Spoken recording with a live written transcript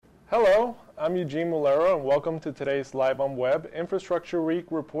Hello, I'm Eugene Mulero, and welcome to today's Live on Web Infrastructure Week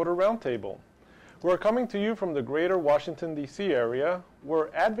Reporter Roundtable. We're coming to you from the greater Washington, D.C. area,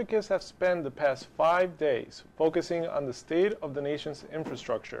 where advocates have spent the past 5 days focusing on the state of the nation's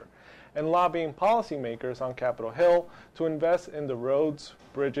infrastructure and lobbying policymakers on Capitol Hill to invest in the roads,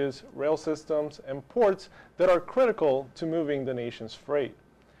 bridges, rail systems, and ports that are critical to moving the nation's freight.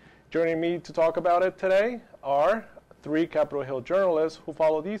 Joining me to talk about it today are 3 Capitol Hill journalists who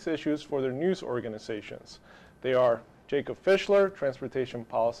follow these issues for their news organizations. They are Jacob Fischler, Transportation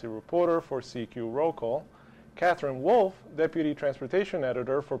Policy Reporter for CQ Roll Call, Catherine Wolf, Deputy Transportation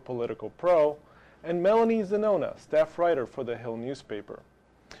Editor for Political Pro, and Melanie Zanona, staff writer for the Hill newspaper.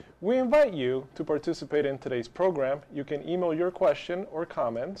 We invite you to participate in today's program. You can email your question or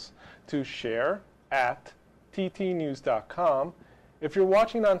comments to share@ttnews.com. If you're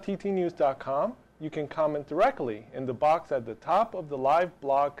watching on ttnews.com, you can comment directly in the box at the top of the live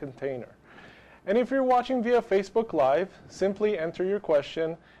blog container. And if you're watching via Facebook Live, simply enter your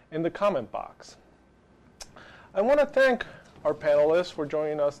question in the comment box. I want to thank our panelists for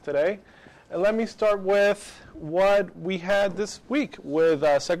joining us today. And let me start with what we had this week with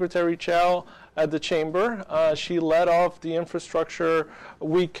Secretary Chao at the Chamber. She led off the Infrastructure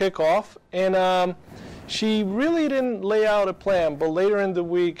Week kickoff, and she really didn't lay out a plan, but later in the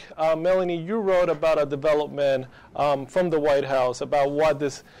week, Melanie, you wrote about a development from the White House about what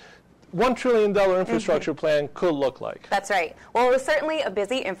this $1 trillion infrastructure plan could look like. That's right. Well, it was certainly a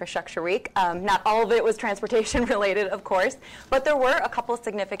busy infrastructure week. Not all of it was transportation related, of course, but there were a couple of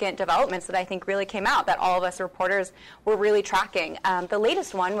significant developments that I think really came out that all of us reporters were really tracking. The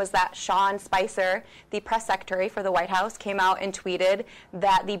latest one was that Sean Spicer, the press secretary for the White House, came out and tweeted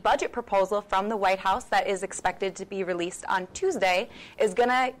that the budget proposal from the White House that is expected to be released on Tuesday is going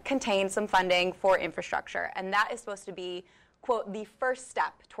to contain some funding for infrastructure, and that is supposed to be, quote, the first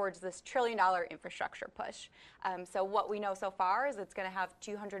step towards this $1 trillion infrastructure push. So what we know so far is it's going to have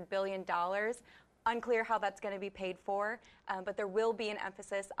 $200 billion. Unclear how that's going to be paid for, but there will be an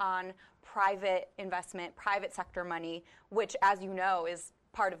emphasis on private investment, private sector money, which, as you know, is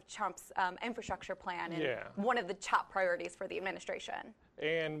part of Trump's infrastructure plan and one of the top priorities for the administration.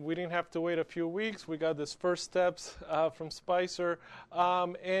 And we didn't have to wait a few weeks. We got this first steps from Spicer.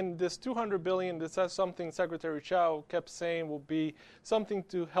 And this $200 billion, this is something Secretary Chao kept saying will be something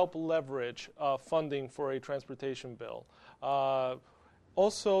to help leverage funding for a transportation bill.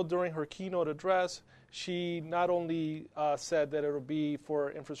 Also, during her keynote address, she not only said that it will be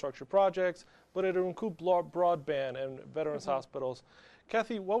for infrastructure projects, but it will include broadband and veterans hospitals.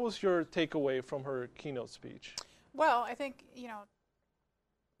 Kathy, what was your takeaway from her keynote speech? Well, I think,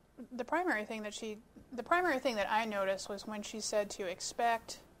 the primary thing that I noticed was when she said to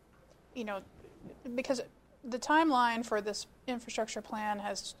expect, because the timeline for this infrastructure plan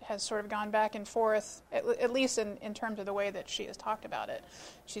has sort of gone back and forth, at least in terms of the way that she has talked about it.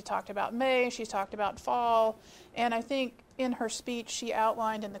 She's talked about May, she's talked about fall, and I think in her speech she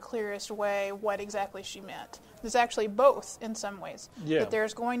outlined in the clearest way what exactly she meant. There's actually both in some ways. Yeah. That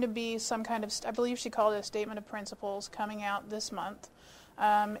there's going to be some kind of, I believe she called it a statement of principles coming out this month.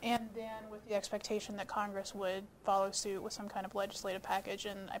 And then with the expectation that Congress would follow suit with some kind of legislative package,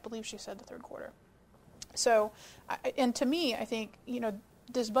 and I believe she said the third quarter. So, and to me, I think,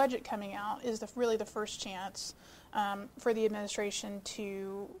 this budget coming out is really the first chance for the administration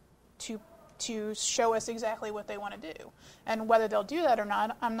to show us exactly what they want to do. And whether they'll do that or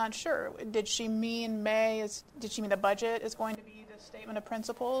not, I'm not sure. Did she mean May? Did she mean the budget is going to be the statement of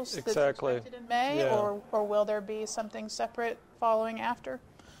principles that's expected in May? Or will there be something separate following after?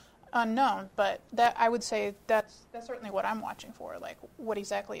 Unknown, but that I would say that's certainly what I'm watching for, like what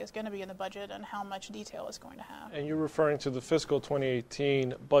exactly is going to be in the budget and how much detail it's going to have. And you're referring to the fiscal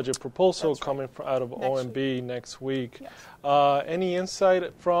 2018 budget proposal coming out of OMB next week. Yes. Any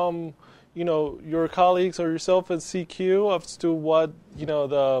insight from your colleagues or yourself at CQ as to what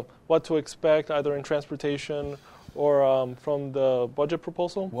what to expect either in transportation or from the budget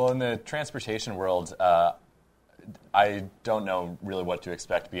proposal? Well, in the transportation world, I don't know really what to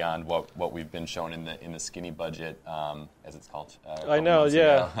expect beyond what we've been shown in the skinny budget, as it's called. I know,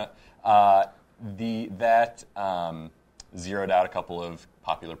 yeah. That zeroed out a couple of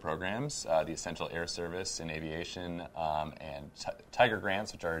popular programs, the Essential Air Service in aviation, and Tiger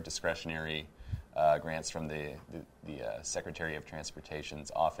grants, which are discretionary grants from the Secretary of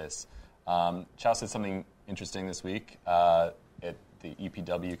Transportation's office. Chao said something interesting this week at the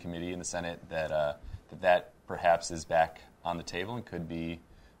EPW committee in the Senate that perhaps is back on the table and could be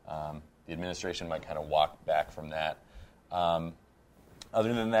the administration might kind of walk back from that.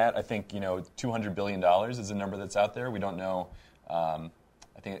 Other than that, I think $200 billion is a number that's out there. We don't know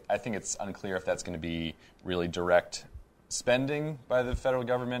I think it's unclear if that's going to be really direct spending by the federal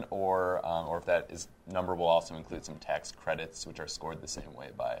government, or if that number will also include some tax credits, which are scored the same way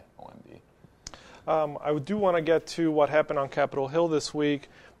by OMB. I do want to get to what happened on Capitol Hill this week,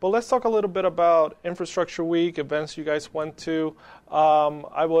 but let's talk a little bit about Infrastructure Week, events you guys went to.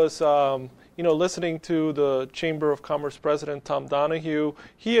 I was listening to the Chamber of Commerce President Tom Donahue.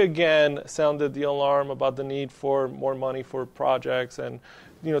 He again sounded the alarm about the need for more money for projects and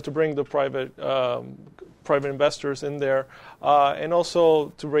to bring the private investors in there, and also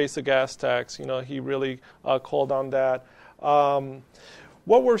to raise the gas tax. He really called on that.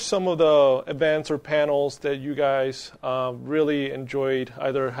 What were some of the events or panels that you guys really enjoyed,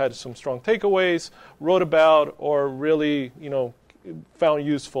 either had some strong takeaways, wrote about, or really, found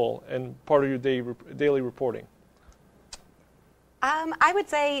useful and part of your daily reporting? I would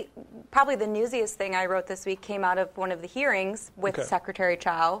say probably the newsiest thing I wrote this week came out of one of the hearings with Secretary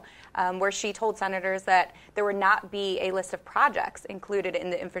Chao, where she told senators that there would not be a list of projects included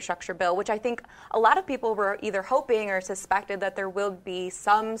in the infrastructure bill, which I think a lot of people were either hoping or suspected that there will be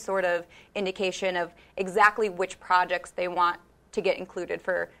some sort of indication of exactly which projects they want to get included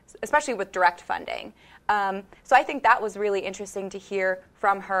for, especially with direct funding. So I think that was really interesting to hear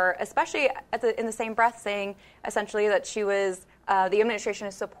from her, especially in the same breath saying essentially that she was the administration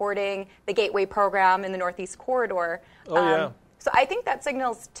is supporting the Gateway program in the Northeast Corridor. So I think that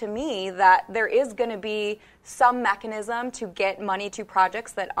signals to me that there is going to be some mechanism to get money to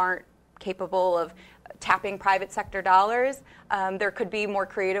projects that aren't capable of tapping private sector dollars. There could be more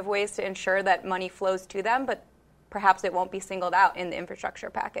creative ways to ensure that money flows to them, but perhaps it won't be singled out in the infrastructure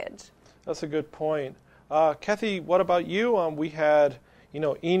package. That's a good point. Kathy, what about you? We had,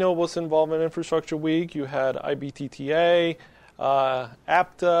 ENO was involved in Infrastructure Week. You had IBTTA,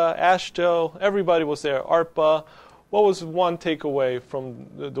 APTA, AASHTO, everybody was there, ARPA. What was one takeaway from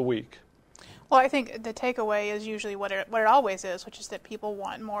the week? Well, I think the takeaway is usually what it always is, which is that people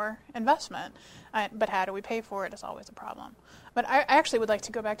want more investment. But how do we pay for it is always a problem. But I actually would like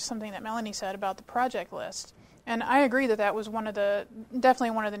to go back to something that Melanie said about the project list. And I agree that was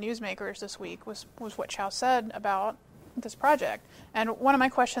definitely one of the newsmakers this week was what Chao said about this project. And one of my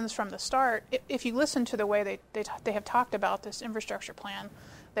questions from the start, if you listen to the way they have talked about this infrastructure plan,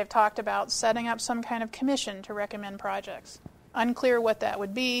 they've talked about setting up some kind of commission to recommend projects. Unclear what that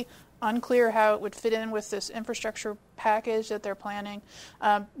would be, unclear how it would fit in with this infrastructure package that they're planning.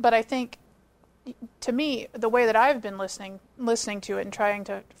 But I think, to me, the way that I've been listening to it and trying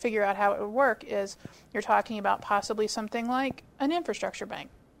to figure out how it would work is you're talking about possibly something like an infrastructure bank.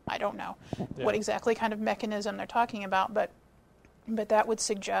 I don't know what exactly kind of mechanism they're talking about, but that would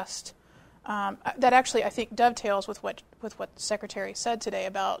suggest that actually I think dovetails with what the Secretary said today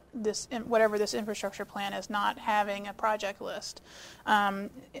about this, whatever this infrastructure plan is, not having a project list.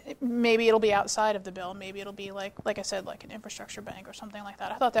 Maybe it'll be outside of the bill. Maybe it'll be like I said, like an infrastructure bank or something like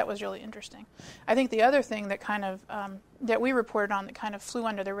that. I thought that was really interesting. I think the other thing that kind of that we reported on that kind of flew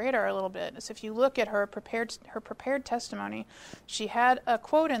under the radar a little bit is if you look at her prepared testimony, she had a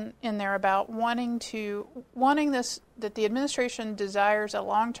quote in there about wanting this, that the administration desires a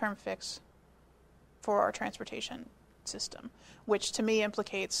long-term fix for our transportation system, which to me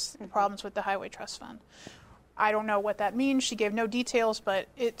implicates problems with the Highway Trust Fund. I don't know what that means. She gave no details, but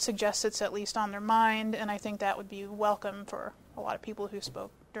it suggests it's at least on their mind, and I think that would be welcome for a lot of people who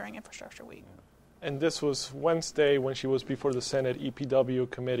spoke during Infrastructure Week. And this was Wednesday when she was before the Senate EPW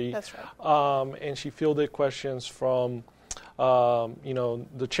committee. That's right. And she fielded questions from,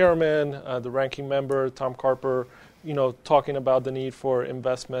 the chairman, the ranking member, Tom Carper, talking about the need for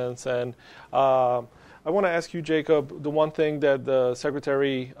investments. And I want to ask you, Jacob, the one thing that the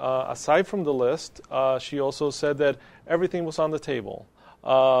Secretary, aside from the list, she also said that everything was on the table.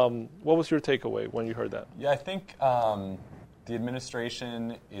 What was your takeaway when you heard that? Yeah, I think the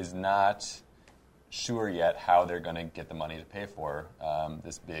administration is not sure yet how they're going to get the money to pay for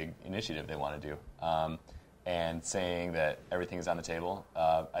this big initiative they want to do. And saying that everything is on the table,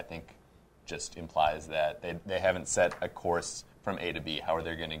 I think just implies that they haven't set a course from A to B. How are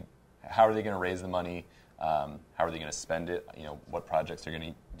they going to raise the money? How are they going to spend it? What projects they're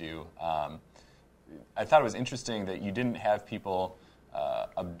going to do? I thought it was interesting that you didn't have people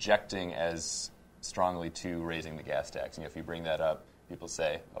objecting as strongly to raising the gas tax. If you bring that up, people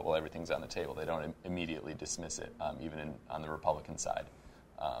say, "Oh, well, everything's on the table." They don't immediately dismiss it, even on the Republican side.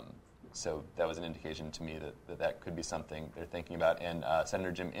 So that was an indication to me that could be something they're thinking about. And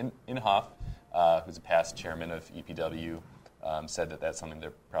Senator Jim Inhofe, who's a past chairman of EPW, said that that's something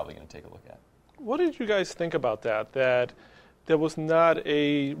they're probably going to take a look at. What did you guys think about that? That there was not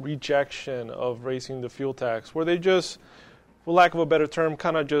a rejection of raising the fuel tax? Were they just for lack of a better term,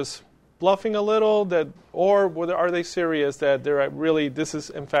 kind of just bluffing a little, or are they serious that they're really, this is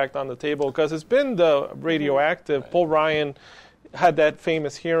in fact on the table? Because it's been the radioactive. Paul Ryan had that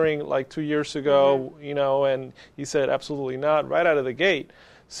famous hearing like 2 years ago, and he said absolutely not right out of the gate.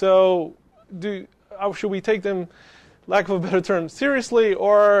 So should we take them, lack of a better term, seriously,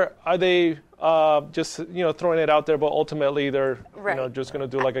 or are they just throwing it out there, but ultimately they're just going to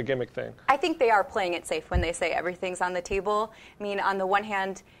do like a gimmick thing? I think they are playing it safe when they say everything's on the table. I mean, on the one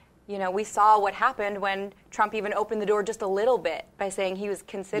hand, we saw what happened when Trump even opened the door just a little bit by saying he was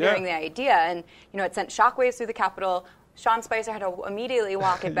considering the idea, and it sent shockwaves through the Capitol. Sean Spicer had to immediately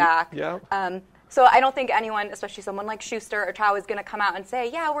walk it back. So I don't think anyone, especially someone like Schuster or Chao, is going to come out and say,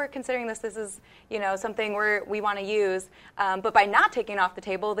 yeah, we're considering this. This is, something we want to use. But by not taking it off the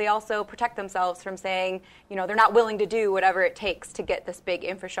table, they also protect themselves from saying, they're not willing to do whatever it takes to get this big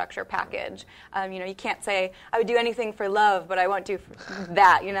infrastructure package. You can't say, I would do anything for love, but I won't do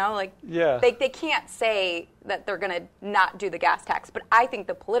that, They can't say that they're going to not do the gas tax. But I think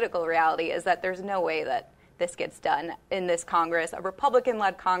the political reality is that there's no way that this gets done in this Congress, a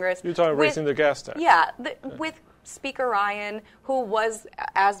Republican-led Congress. You're talking raising the gas tax. Yeah, with Speaker Ryan, who was,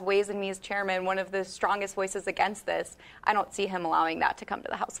 as Ways and Means chairman, one of the strongest voices against this. I don't see him allowing that to come to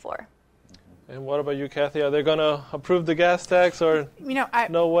the House floor. And what about you, Kathy? Are they going to approve the gas tax, or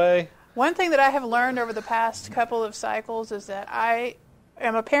no way? One thing that I have learned over the past couple of cycles is that I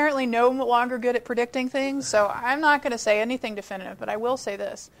am apparently no longer good at predicting things, so I'm not going to say anything definitive, but I will say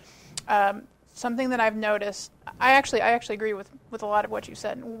this. Something that I've noticed, I actually agree with a lot of what you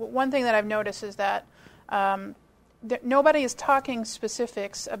said. One thing that I've noticed is that nobody is talking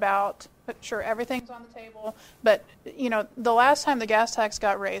specifics about, but sure, everything's on the table, but, the last time the gas tax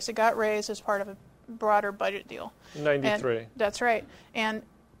got raised, it got raised as part of a broader budget deal. 93. And that's right. And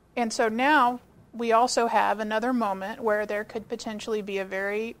so now we also have another moment where there could potentially be a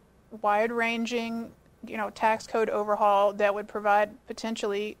very wide-ranging tax code overhaul that would provide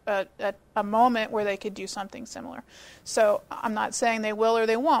potentially a moment where they could do something similar. So I'm not saying they will or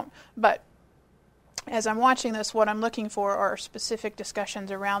they won't, but as I'm watching this, what I'm looking for are specific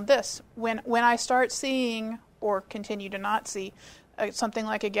discussions around this. When I start seeing, or continue to not see, something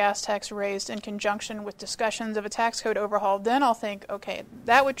like a gas tax raised in conjunction with discussions of a tax code overhaul, then I'll think, okay,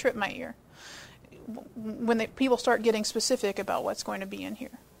 that would trip my ear. When people start getting specific about what's going to be in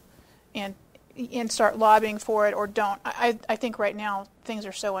here, and start lobbying for it or don't. I think right now things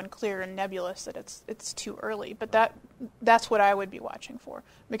are so unclear and nebulous that it's too early. But that's what I would be watching for,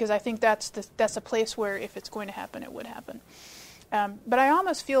 because I think that's a place where if it's going to happen, it would happen. But I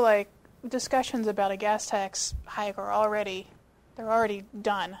almost feel like discussions about a gas tax hike are already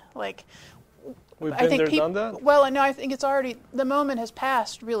done. Like we've been there, done that? Well, no, I think it's already, the moment has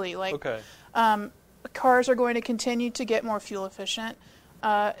passed. Really, okay. Cars are going to continue to get more fuel efficient.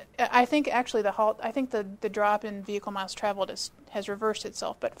 I think actually the drop in vehicle miles traveled has reversed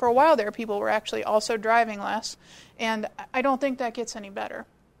itself. But for a while there, people were actually also driving less, and I don't think that gets any better.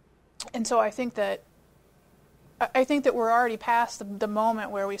 And so I think that we're already past the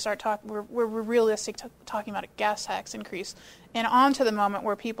moment where we start talking. We're realistic talking about a gas tax increase, and on to the moment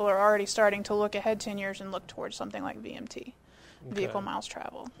where people are already starting to look ahead 10 years and look towards something like VMT. Vehicle miles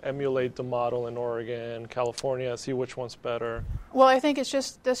traveled. Emulate the model in Oregon, California, see which one's better. Well, I think that's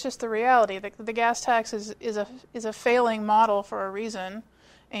just the reality. The gas tax is a failing model for a reason,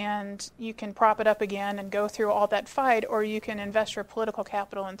 and you can prop it up again and go through all that fight, or you can invest your political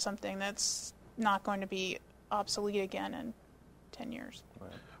capital in something that's not going to be obsolete again in 10 years.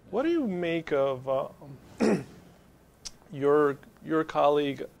 What do you make of your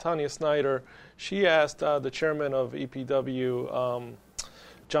colleague Tanya Snyder? She asked the chairman of EPW,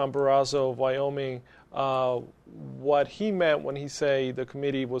 John Barrazo of Wyoming, what he meant when he said the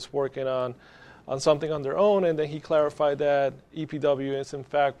committee was working on something on their own, and then he clarified that EPW is in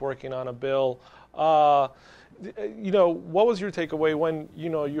fact working on a bill. What was your takeaway when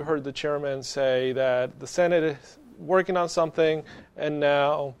you heard the chairman say that the Senate is working on something, and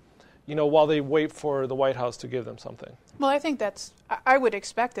now, while they wait for the White House to give them something? Well, I think I would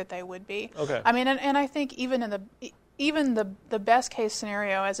expect that they would be. Okay. I mean, and I think even the best case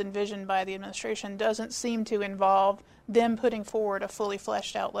scenario as envisioned by the administration doesn't seem to involve them putting forward a fully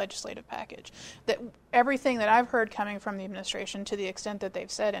fleshed out legislative package. That everything that I've heard coming from the administration, to the extent that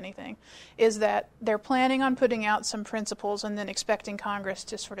they've said anything, is that they're planning on putting out some principles and then expecting Congress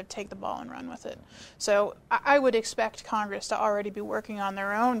to sort of take the ball and run with it. So I would expect Congress to already be working on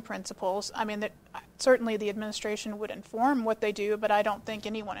their own principles. I mean, certainly the administration would inform what they do, but I don't think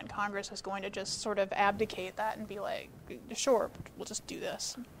anyone in Congress is going to just sort of abdicate that and be like, sure, we'll just do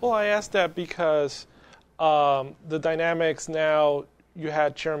this. Well, I asked that because the dynamics now, you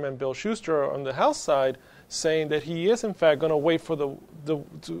had Chairman Bill Schuster on the House side saying that he is in fact going to wait for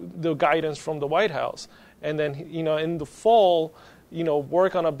the guidance from the White House, and then in the fall,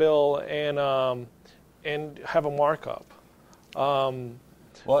 work on a bill and have a markup.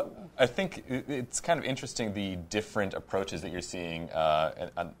 Well, I think it's kind of interesting the different approaches that you're seeing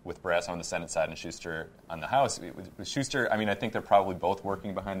with Barrasso on the Senate side and Schuster on the House. With Schuster, I think they're probably both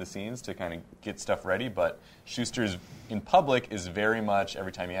working behind the scenes to kind of get stuff ready, but Schuster's in public is very much,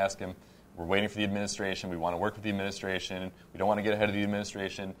 every time you ask him, we're waiting for the administration, we want to work with the administration, we don't want to get ahead of the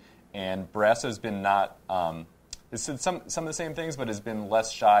administration, and Barrasso's been not, has said some of the same things, but has been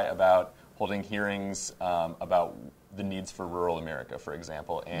less shy about holding hearings about the needs for rural America, for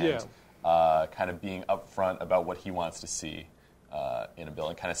example, and kind of being upfront about what he wants to see in a bill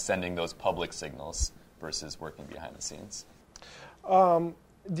and kind of sending those public signals versus working behind the scenes.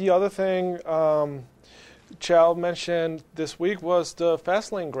 The other thing Chow mentioned this week was the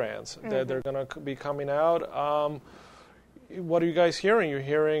FastLane grants that they're going to be coming out. What are you guys hearing? You're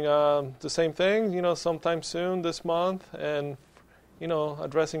hearing the same thing, sometime soon this month, and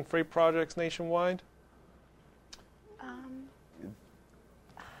addressing freight projects nationwide?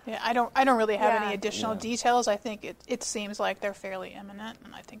 Yeah, I don't really have any additional details. I think it seems like they're fairly imminent,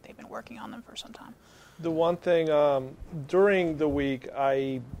 and I think they've been working on them for some time. The one thing, during the week,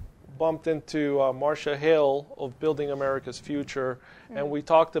 I bumped into Marcia Hill of Building America's Future, and we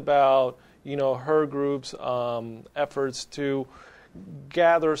talked about, her group's efforts to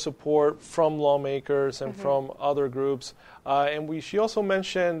gather support from lawmakers and from other groups. And she also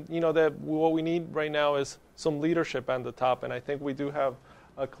mentioned, that what we need right now is some leadership at the top, and I think we do have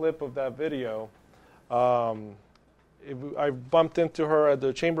a clip of that video. I bumped into her at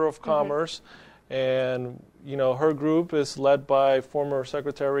the Chamber of Commerce, and her group is led by former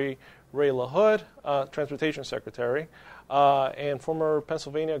Secretary Ray LaHood, Transportation Secretary, and former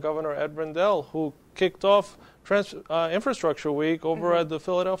Pennsylvania Governor Ed Rendell, who kicked off Infrastructure Week over at the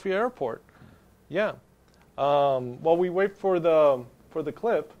Philadelphia airport. Yeah. While we wait for the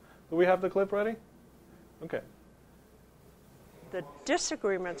clip, do we have the clip ready? Okay. The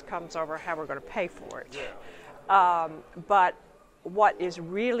disagreements comes over how we're going to pay for it. But what is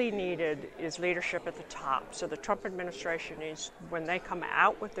really needed is leadership at the top. So the Trump administration needs, when they come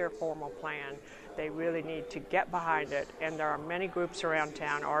out with their formal plan, they really need to get behind it. And there are many groups around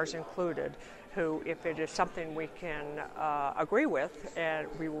town, ours included, who, if it is something we can agree with, and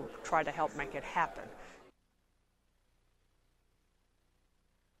we will try to help make it happen.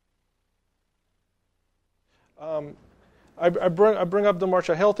 I bring up the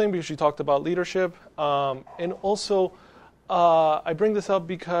Marcia Hill thing because she talked about leadership, and also I bring this up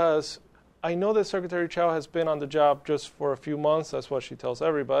because I know that Secretary Chow has been on the job just for a few months. That's what she tells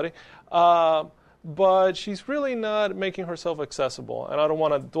everybody, but she's really not making herself accessible. And I don't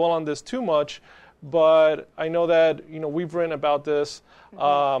want to dwell on this too much, but I know that we've written about this,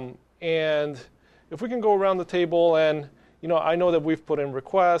 and if we can go around the table and. I know that we've put in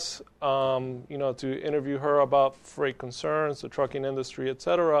requests, to interview her about freight concerns, the trucking industry, et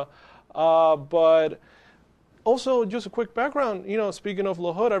cetera. But also, just a quick background, speaking of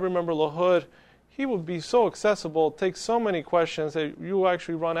LaHood, I remember LaHood, he would be so accessible, take so many questions that you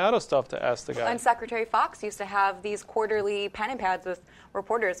actually run out of stuff to ask the guy. And Secretary Fox used to have these quarterly pen and pads with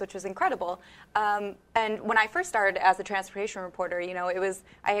reporters, which was incredible. And when I first started as a transportation reporter,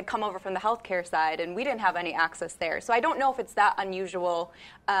 I had come over from the healthcare side, and we didn't have any access there. So I don't know if it's that unusual,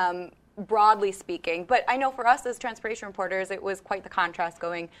 broadly speaking. But I know for us as transportation reporters, it was quite the contrast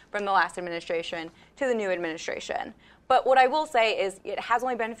going from the last administration to the new administration. But what I will say is it has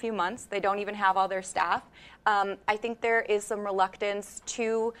only been a few months. They don't even have all their staff. I think there is some reluctance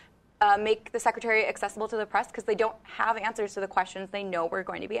to make the secretary accessible to the press because they don't have answers to the questions they know we're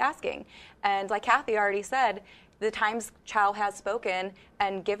going to be asking. And like Kathy already said, the times Chow has spoken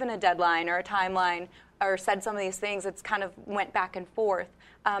and given a deadline or a timeline or said some of these things, it's kind of went back and forth.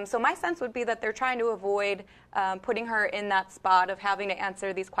 So my sense would be that they're trying to avoid putting her in that spot of having to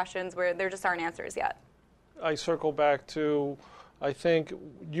answer these questions where there just aren't answers yet. I circle back to, I think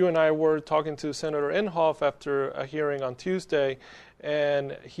you and I were talking to Senator Inhofe after a hearing on Tuesday,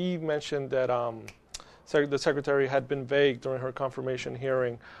 and he mentioned that the secretary had been vague during her confirmation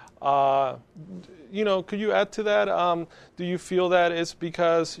hearing. Could you add to that? Do you feel that it's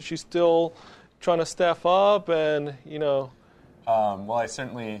because she's still trying to staff up and, Well, I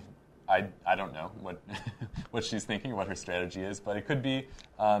certainly, I don't know what she's thinking, what her strategy is, but it could be,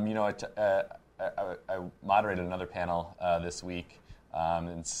 I moderated another panel this week,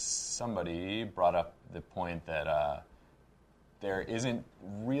 and somebody brought up the point that there isn't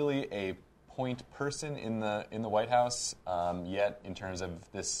really a point person in the White House yet in terms of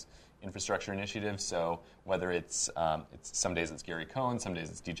this infrastructure initiative. So whether it's some days it's Gary Cohn, some days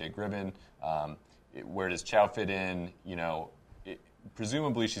it's DJ Gribbin. Where does Chao fit in?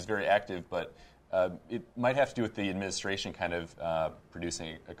 Presumably she's very active, but it might have to do with the administration kind of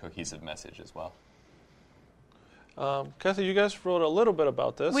producing a cohesive message as well. Kathy, you guys wrote a little bit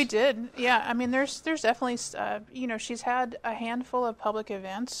about this. We did, yeah. I mean, there's definitely, she's had a handful of public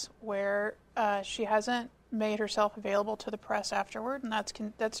events where she hasn't made herself available to the press afterward, and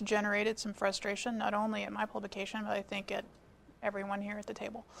that's generated some frustration, not only at my publication, but I think at everyone here at the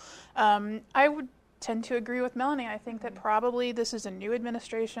table. I would tend to agree with Melanie. I think that probably this is a new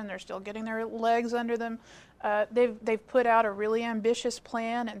administration. They're still getting their legs under them. They've put out a really ambitious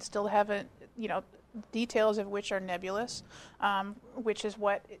plan and still haven't, details of which are nebulous, which is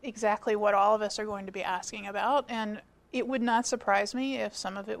exactly what all of us are going to be asking about. And it would not surprise me if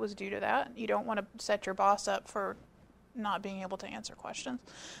some of it was due to that. You don't want to set your boss up for not being able to answer questions.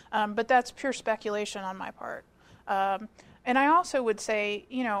 But that's pure speculation on my part. And I also would say,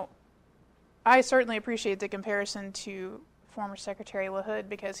 I certainly appreciate the comparison to former Secretary LaHood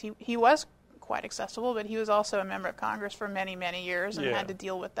because he was quite accessible, but he was also a member of Congress for many, many years and had to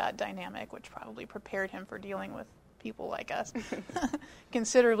deal with that dynamic, which probably prepared him for dealing with people like us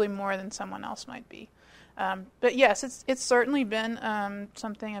considerably more than someone else might be. But yes, it's certainly been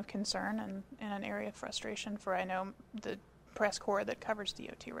something of concern and an area of frustration for, I know, the press corps that covers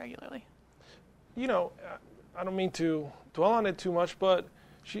DOT regularly. I don't mean to dwell on it too much, but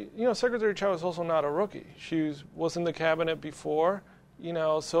Secretary Chao is also not a rookie. She was in the cabinet before,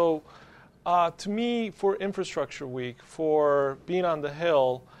 so to me, for Infrastructure Week, for being on the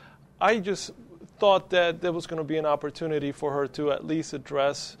Hill, I just thought that there was going to be an opportunity for her to at least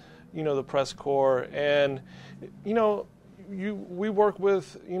address, the press corps. And, we work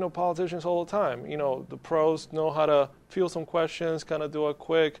with, politicians all the time. The pros know how to field some questions, kind of do a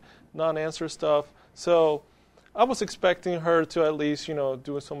quick non-answer stuff. So I was expecting her to at least,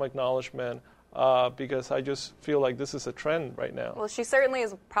 do some acknowledgement. Because I just feel like this is a trend right now. Well, she certainly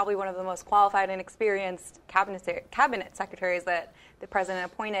is probably one of the most qualified and experienced cabinet secretaries that the president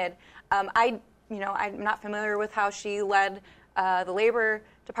appointed. I'm not familiar with how she led the Labor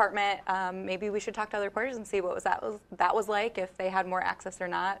Department. Maybe we should talk to other reporters and see what that was like, if they had more access or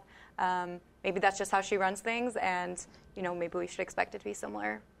not. Maybe that's just how she runs things, and maybe we should expect it to be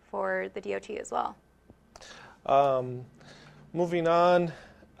similar for the DOT as well. Moving on.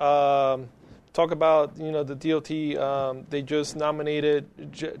 Talk about, the DOT. They just nominated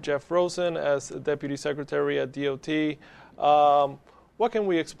Jeff Rosen as Deputy Secretary at DOT. What can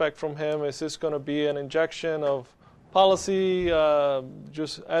we expect from him? Is this going to be an injection of policy,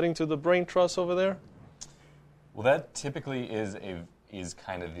 just adding to the brain trust over there? Well, that typically is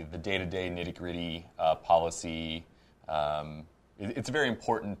kind of the day-to-day nitty-gritty policy. It's a very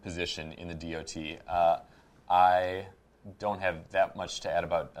important position in the DOT. I don't have that much to add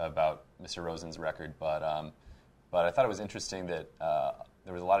about Mr. Rosen's record, but I thought it was interesting that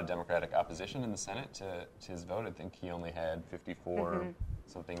there was a lot of Democratic opposition in the Senate to his vote. I think he only had 54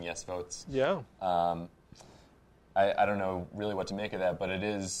 something yes votes. Yeah. I don't know really what to make of that, but it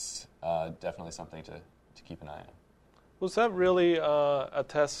is definitely something to keep an eye on. Was that really a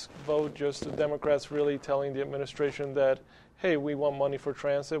test vote, just the Democrats really telling the administration that, hey, we want money for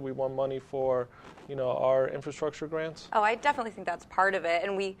transit, we want money for our infrastructure grants? Oh, I definitely think that's part of it.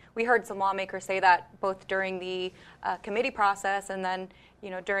 And we heard some lawmakers say that both during the committee process and then,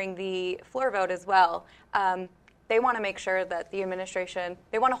 during the floor vote as well. They want to make sure that they want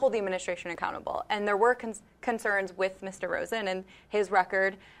to hold the administration accountable. And there were concerns with Mr. Rosen and his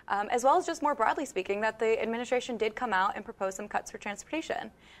record, as well as just more broadly speaking, that the administration did come out and propose some cuts for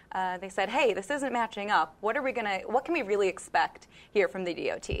transportation. They said, hey, this isn't matching up. What can we really expect here from the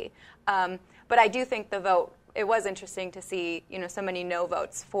DOT? But I do think the vote, it was interesting to see, so many no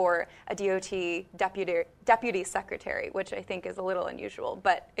votes for a DOT deputy secretary, which I think is a little unusual.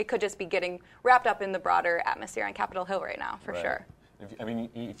 But it could just be getting wrapped up in the broader atmosphere on Capitol Hill right now, for sure.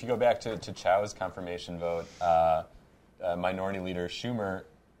 If you go back to Chao's confirmation vote, Minority Leader Schumer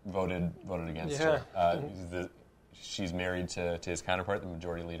voted against her. She's married to his counterpart, the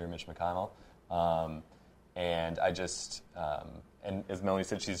Majority Leader Mitch McConnell, and I just. And as Melanie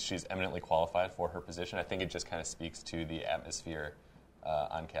said, she's eminently qualified for her position. I think it just kind of speaks to the atmosphere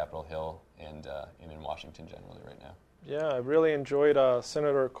on Capitol Hill and in Washington generally right now. Yeah, I really enjoyed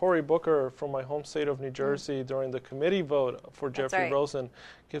Senator Cory Booker from my home state of New Jersey during the committee vote for Jeffrey Rosen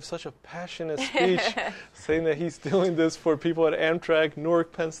give such a passionate speech saying that he's doing this for people at Amtrak,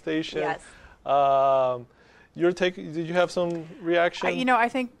 Newark Penn Station. Yes. Your take? Did you have some reaction? I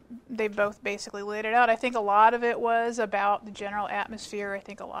think they both basically laid it out. I think a lot of it was about the general atmosphere. I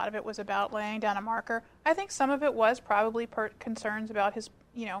think a lot of it was about laying down a marker. I think some of it was probably concerns about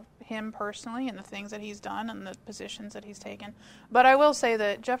him personally and the things that he's done and the positions that he's taken. But I will say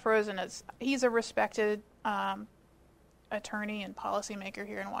that Jeff Rosen he's a respected attorney and policymaker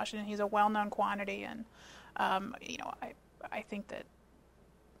here in Washington. He's a well-known quantity, and I think that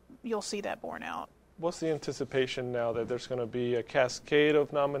you'll see that borne out. What's the anticipation now that there's going to be a cascade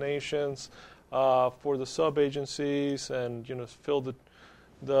of nominations for the sub-agencies and fill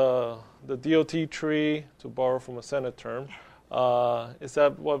the DOT tree, to borrow from a Senate term? Is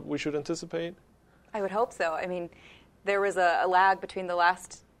that what we should anticipate? I would hope so. I mean, there was a lag between the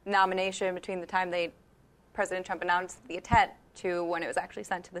last nomination, between the time President Trump announced the intent to when it was actually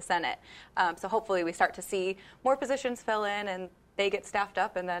sent to the Senate. So hopefully we start to see more positions fill in and they get staffed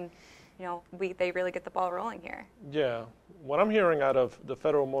up, and then they really get the ball rolling here. Yeah. What I'm hearing out of the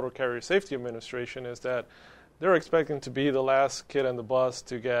Federal Motor Carrier Safety Administration is that they're expecting to be the last kid on the bus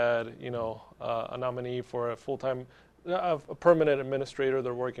to get, a nominee for a full-time, a permanent administrator.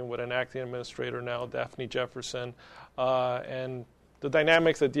 They're working with an acting administrator now, Daphne Jefferson. And the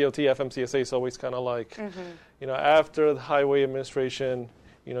dynamics at DOT, FMCSA is always kind of like, after the Highway Administration,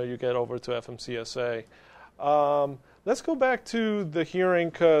 you get over to FMCSA. Let's go back to the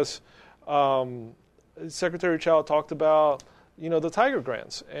hearing because Secretary Chao talked about, the Tiger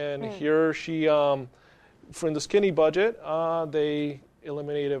grants. And here she, from the skinny budget, they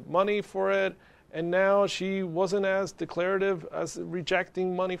eliminated money for it. And now she wasn't as declarative as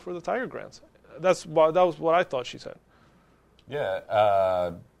rejecting money for the Tiger grants. That was what I thought she said.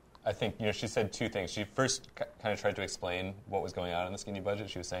 Yeah, I think she said two things. She first kind of tried to explain what was going on in the skinny budget.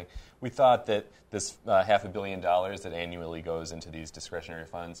 She was saying, we thought that this $500 million that annually goes into these discretionary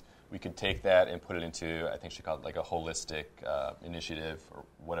funds, we could take that and put it into, I think she called it like a holistic initiative or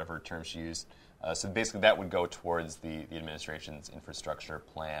whatever term she used. So basically that would go towards the administration's infrastructure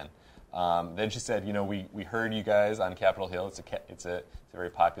plan. Then she said, we heard you guys on Capitol Hill. It's a very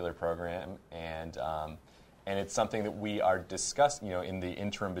popular program, and it's something that we are discussing, in the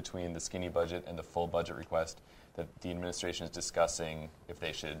interim between the skinny budget and the full budget request, that the administration is discussing if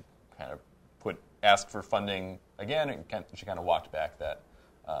they should kind of ask for funding again. And she kind of walked back that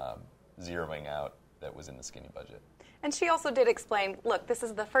zeroing out that was in the skinny budget. And she also did explain, look, this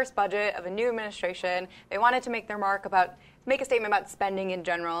is the first budget of a new administration. They wanted to make their mark make a statement about spending in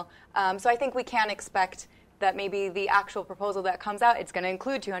general. So I think we can expect that maybe the actual proposal that comes out, it's going to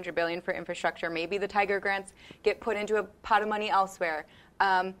include $200 billion for infrastructure. Maybe the Tiger grants get put into a pot of money elsewhere.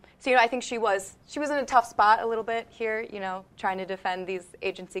 So I think she was in a tough spot a little bit here, trying to defend these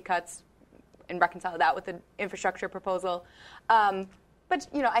agency cuts and reconcile that with the infrastructure proposal. But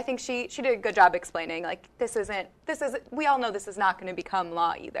I think she did a good job explaining, like, we all know this is not going to become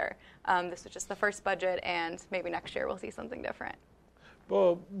law either. This is just the first budget, and maybe next year we'll see something different.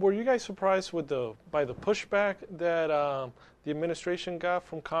 Well, were you guys surprised by the pushback that the administration got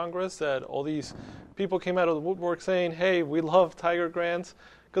from Congress, that all these people came out of the woodwork saying, hey, we love Tiger grants?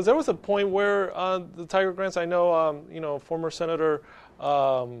 Because there was a point where the Tiger grants, I know, former Senator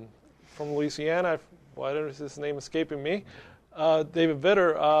from Louisiana, why is his name escaping me? David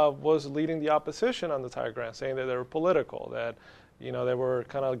Vitter was leading the opposition on the Tiger grants, saying that they were political, that they were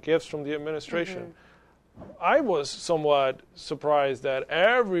kind of gifts from the administration. Mm-hmm. I was somewhat surprised that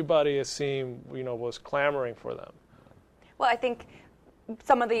everybody, it seemed, was clamoring for them. Well, I think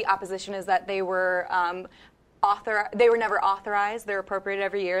some of the opposition is that they were they were never authorized. They're appropriated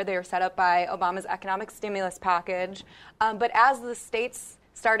every year. They were set up by Obama's economic stimulus package. But as the states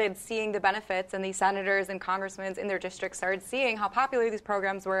started seeing the benefits, and the senators and congressmen in their districts started seeing how popular these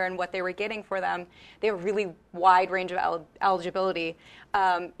programs were and what they were getting for them, they have a really wide range of eligibility.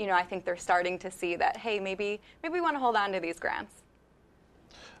 I think they're starting to see that, hey, maybe we want to hold on to these grants.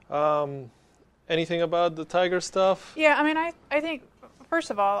 Anything about the Tiger stuff? Yeah, I think,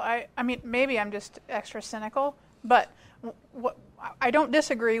 first of all, maybe I'm just extra cynical, but I don't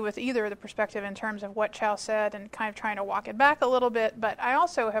disagree with either of the perspective in terms of what Chao said and kind of trying to walk it back a little bit, but I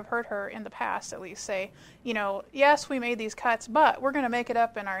also have heard her in the past at least say, yes, we made these cuts, but we're going to make it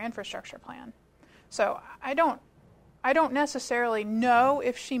up in our infrastructure plan. So I don't necessarily know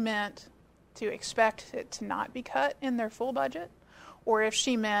if she meant to expect it to not be cut in their full budget, or if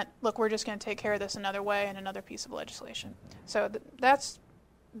she meant, look, we're just going to take care of this another way in another piece of legislation. So that's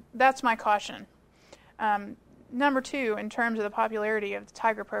my caution. Number two, in terms of the popularity of the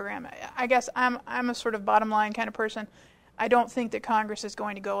Tiger program, I guess I'm a sort of bottom line kind of person. I don't think that Congress is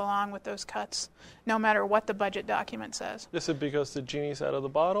going to go along with those cuts, no matter what the budget document says. Is it because the genie's out of the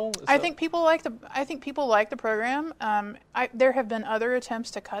bottle? I think people like the program. There have been other attempts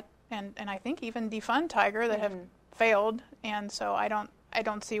to cut and I think even defund Tiger that have failed, and so I don't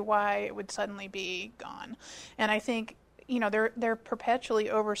see why it would suddenly be gone. And I think they're perpetually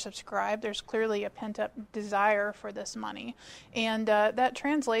oversubscribed. There's clearly a pent-up desire for this money, and that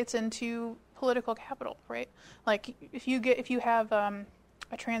translates into political capital, right? Like if you have a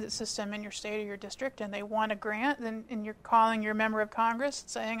transit system in your state or your district and they want a grant, and you're calling your member of Congress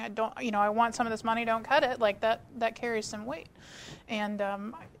saying, I want some of this money, don't cut it, like that carries some weight. And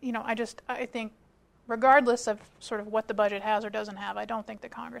I think regardless of sort of what the budget has or doesn't have, I don't think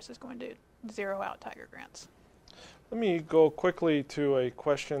that Congress is going to zero out Tiger grants. Let me go quickly to a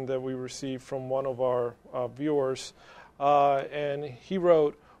question that we received from one of our viewers, and he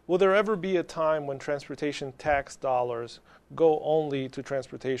wrote, will there ever be a time when transportation tax dollars go only to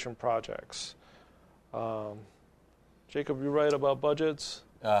transportation projects? Jacob, you right about budgets?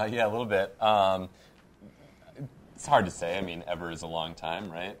 Yeah, a little bit. It's hard to say. I mean, ever is a long time,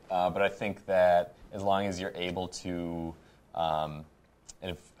 right? But I think that as long as you're able to, and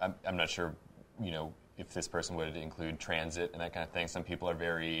if I'm not sure, if this person would include transit and that kind of thing. Some people are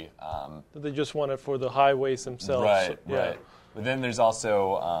very... they just want it for the highways themselves. Right, right. But then there's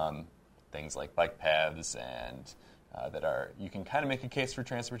also things like bike paths and that are... You can kind of make a case for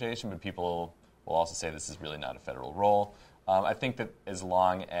transportation, but people will also say this is really not a federal role. I think that as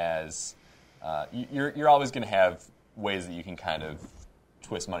long as... You're always going to have ways that you can kind of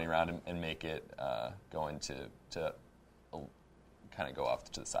twist money around and make it go into... kind of go off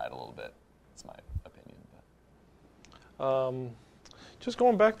to the side a little bit. That's my opinion. Just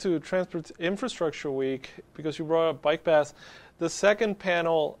going back to Transport Infrastructure Week, because you brought up bike paths, the second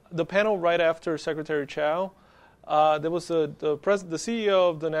panel, the panel right after Secretary Chao, there was the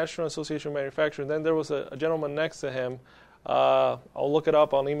CEO of the National Association of Manufacturers, and then there was a gentleman next to him. I'll look it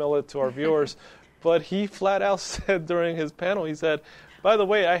up, I'll email it to our viewers, but he flat out said during his panel, he said, by the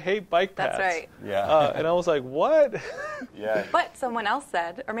way, I hate bike paths. That's right. Yeah. And I was like, what? Yeah. But someone else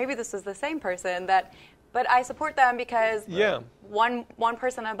said, or maybe this was the same person, but I support them because one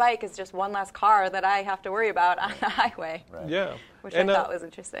person on a bike is just one less car that I have to worry about on the highway. Right. Yeah. Which I thought was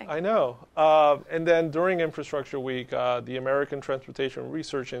interesting. I know. And then during Infrastructure Week, the American Transportation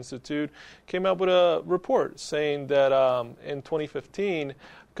Research Institute came out with a report saying that in 2015,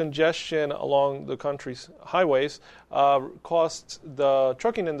 congestion along the country's highways cost the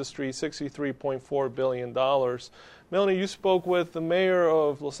trucking industry $63.4 billion. Melanie, you spoke with the mayor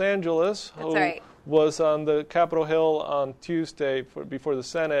of Los Angeles, That's right. Was on the Capitol Hill on Tuesday before the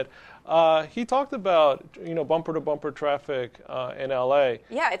Senate. He talked about bumper-to-bumper traffic in L.A.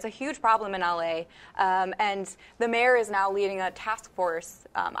 Yeah, it's a huge problem in L.A. And the mayor is now leading a task force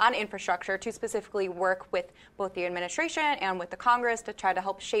on infrastructure to specifically work with both the administration and with the Congress to try to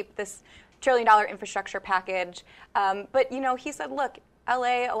help shape this $1 trillion infrastructure package. But he said, look,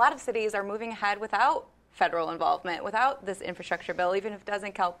 L.A., a lot of cities are moving ahead without federal involvement, without this infrastructure bill, even if it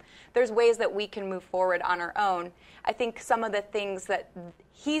doesn't help. There's ways that we can move forward on our own. I think some of the things that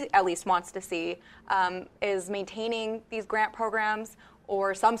he at least wants to see is maintaining these grant programs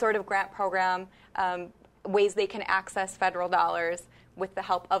or some sort of grant program, ways they can access federal dollars with the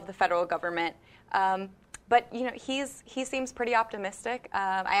help of the federal government. But he seems pretty optimistic.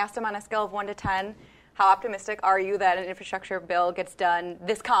 I asked him on a scale of 1 to 10, how optimistic are you that an infrastructure bill gets done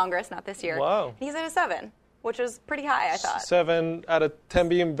this Congress, not this year? Wow. He's at a 7, which is pretty high, I thought. 7 out of 10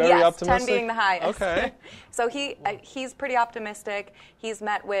 being very optimistic? 10 being the highest. Okay. So he's pretty optimistic. He's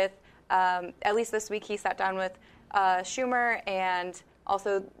met with, at least this week, he sat down with Schumer and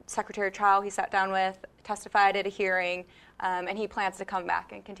also Secretary Chao he sat down with, testified at a hearing, and he plans to come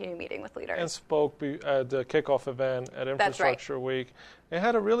back and continue meeting with leaders. And spoke at the kickoff event at Infrastructure right. Week. And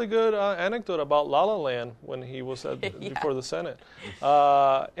had a really good anecdote about La La Land when he was before the Senate.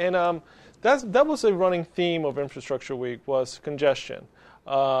 That was a running theme of Infrastructure Week, was congestion.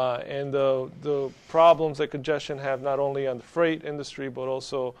 And the problems that congestion have not only on the freight industry but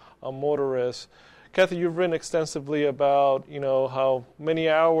also on motorists. Kathy, you've written extensively about how many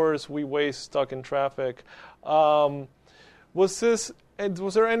hours we waste stuck in traffic. Was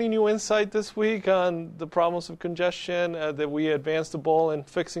there any new insight this week on the problems of congestion that we advanced the ball in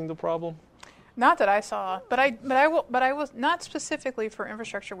fixing the problem? Not that I saw, but I was not specifically for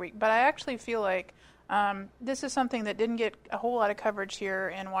Infrastructure Week, but I actually feel like this is something that didn't get a whole lot of coverage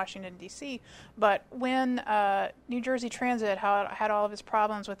here in Washington, D.C., but when New Jersey Transit had all of its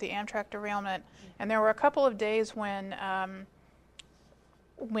problems with the Amtrak derailment, and there were a couple of days when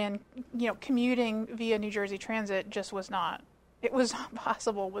when commuting via New Jersey Transit just was not. It was not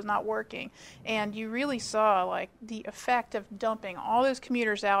possible, was not working. And you really saw like the effect of dumping all those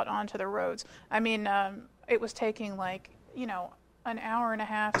commuters out onto the roads. I mean, it was taking like, an hour and a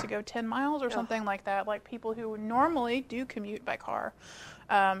half to go 10 miles or something like that. Like people who normally do commute by car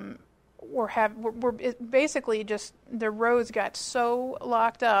were basically just the roads got so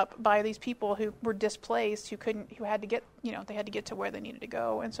locked up by these people who were displaced, who had to get, they had to get to where they needed to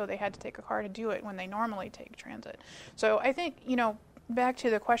go, and so they had to take a car to do it when they normally take transit. So I think, back to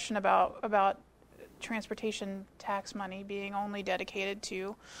the question about transportation tax money being only dedicated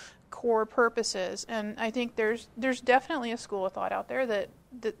to core purposes, and I think there's definitely a school of thought out there that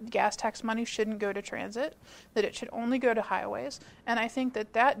gas tax money shouldn't go to transit, that it should only go to highways, and I think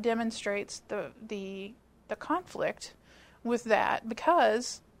that demonstrates the conflict with that,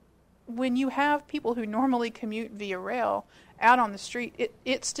 because when you have people who normally commute via rail out on the street,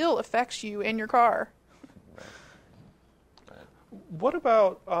 it still affects you in your car. What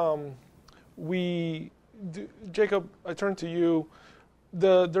about Jacob, I turn to you.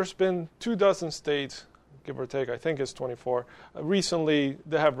 There's been 24 states, give or take, I think it's 24, recently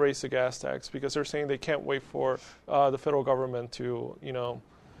they have raised the gas tax because they're saying they can't wait for the federal government to,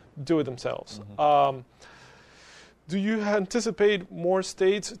 do it themselves. Mm-hmm. Do you anticipate more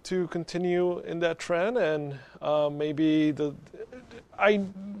states to continue in that trend? And maybe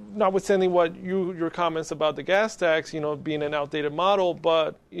notwithstanding what your comments about the gas tax, being an outdated model,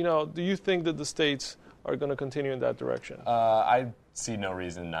 but, do you think that the states are going to continue in that direction? I see no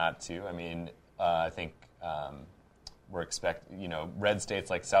reason not to. I mean, I think we're red states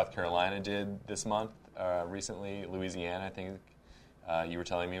like South Carolina did this month recently. Louisiana, I think you were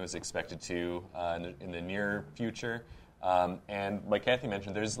telling me, was expected to in the near future. And like Kathy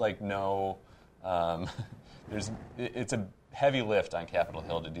mentioned, there's it's a heavy lift on Capitol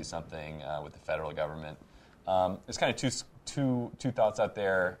Hill to do something with the federal government. There's kind of two thoughts out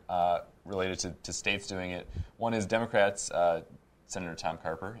there related to states doing it. One is Democrats, Senator Tom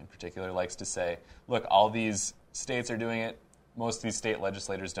Carper in particular, likes to say, look, all these states are doing it. Most of these state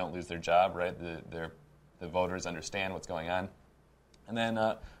legislators don't lose their job, right? The voters understand what's going on. And then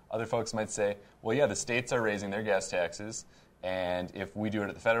other folks might say, well, yeah, the states are raising their gas taxes, and if we do it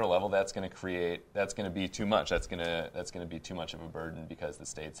at the federal level, that's going to be too much. That's going to be too much of a burden because the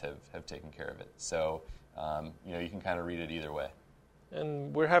states have taken care of it. So, you can kind of read it either way.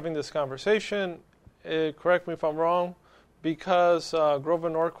 And we're having this conversation, correct me if I'm wrong, because Grover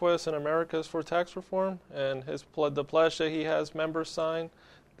Norquist in Americans for Tax Reform and the pledge that he has members sign.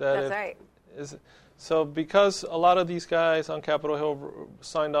 That's right. So because a lot of these guys on Capitol Hill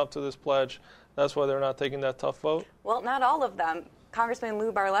signed up to this pledge, that's why they're not taking that tough vote? Well, not all of them. Congressman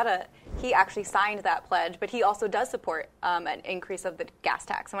Lou Barletta, he actually signed that pledge, but he also does support an increase of the gas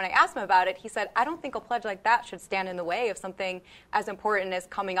tax. And when I asked him about it, he said, I don't think a pledge like that should stand in the way of something as important as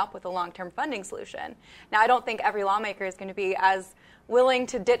coming up with a long-term funding solution. Now, I don't think every lawmaker is going to be as willing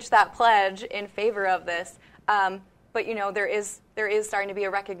to ditch that pledge in favor of this, but there is starting to be a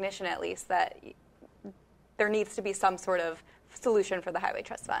recognition, at least, that there needs to be some sort of solution for the Highway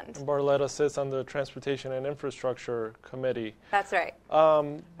Trust Fund. Barletta sits on the Transportation and Infrastructure Committee. That's right.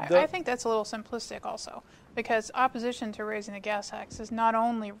 I think that's a little simplistic also, because opposition to raising the gas tax is not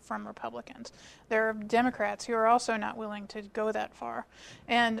only from Republicans. There are Democrats who are also not willing to go that far.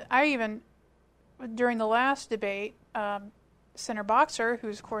 And during the last debate, Senator Boxer,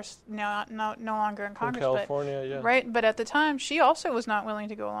 who's of course now no longer in Congress, from California, yeah. Right, but at the time she also was not willing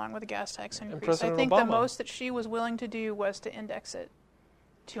to go along with the gas tax increase. I think Obama. The most that she was willing to do was to index it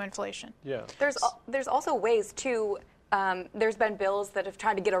to inflation. Yeah. There's also ways to. There's been bills that have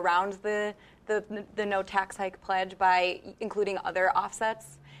tried to get around the no tax hike pledge by including other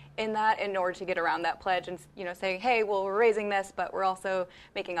offsets in that in order to get around that pledge and saying, hey, well, we're raising this, but we're also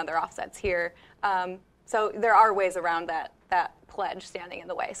making other offsets here. So there are ways around that pledge standing in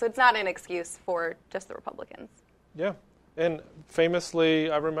the way. So it's not an excuse for just the Republicans. Yeah. And famously,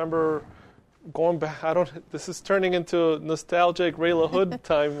 I remember going back, this is turning into nostalgic Ray LaHood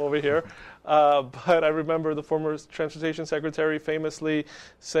time over here, but I remember the former Transportation Secretary famously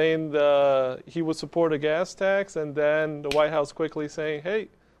saying he would support a gas tax, and then the White House quickly saying, hey,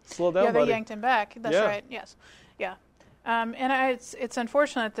 slow down, buddy. Yeah, they yanked him back. That's right, yes. Yeah. And it's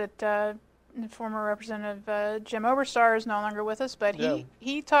unfortunate that former Representative Jim Oberstar is no longer with us, but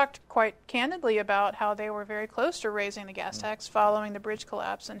he talked quite candidly about how they were very close to raising the gas tax following the bridge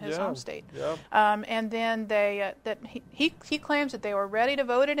collapse in his home state. Yeah. And then he claims that they were ready to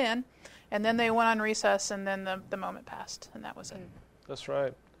vote it in, and then they went on recess, and then the moment passed, and that was it. That's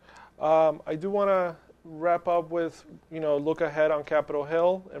right. I do want to wrap up with, look ahead on Capitol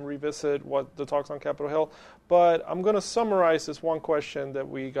Hill and revisit what the talks on Capitol Hill. But I'm going to summarize this one question that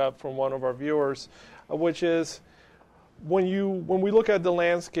we got from one of our viewers, which is, when we look at the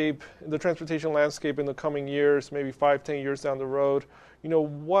landscape, the transportation landscape in the coming years, maybe 5-10 years down the road,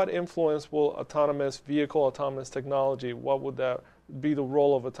 what influence will autonomous technology, what would that be the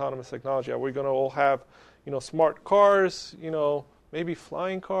role of autonomous technology? Are we going to all have, smart cars, maybe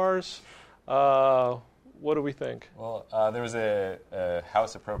flying cars? What do we think? Well, there was a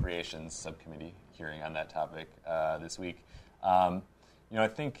House Appropriations Subcommittee hearing on that topic this week. I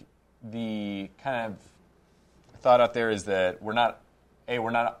think the kind of thought out there is that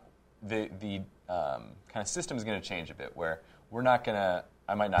the kind of system is going to change a bit, where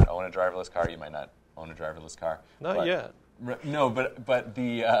I might not own a driverless car, you might not own a driverless car. Not yet. No, but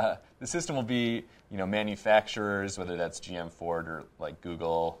the system will be, manufacturers, whether that's GM, Ford, or like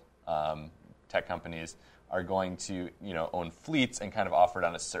Google, tech companies, are going to, own fleets and kind of offer it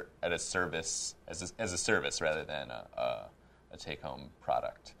on a service as a service rather than a take-home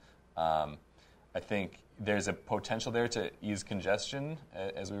product. I think there's a potential there to ease congestion,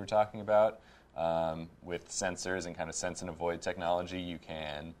 as we were talking about. With sensors and kind of sense and avoid technology, you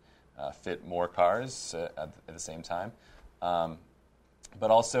can fit more cars at the same time. But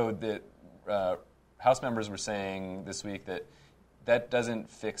also, the House members were saying this week that doesn't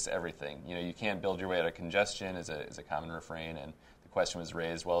fix everything. You can't build your way out of congestion is a common refrain, and the question was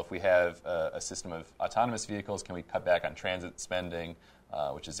raised, well, if we have a system of autonomous vehicles, can we cut back on transit spending,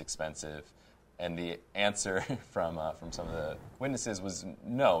 which is expensive? And the answer from some of the witnesses was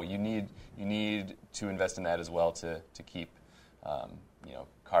no. You need to invest in that as well to keep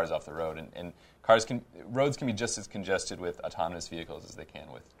cars off the road, and roads can be just as congested with autonomous vehicles as they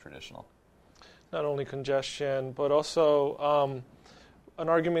can with traditional. Not only congestion, but also an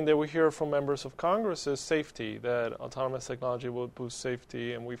argument that we hear from members of Congress is safety, that autonomous technology will boost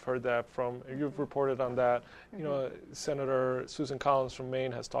safety, and we've heard that you've reported on that. Senator Susan Collins from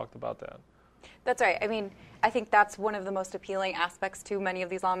Maine has talked about that. That's right. I mean, I think that's one of the most appealing aspects to many of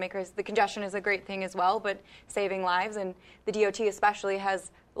these lawmakers. The congestion is a great thing as well, but saving lives, and the DOT especially has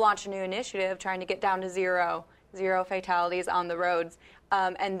launched a new initiative trying to get down to zero fatalities on the roads.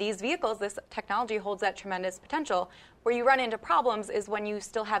 And these vehicles, this technology holds that tremendous potential. Where you run into problems is when you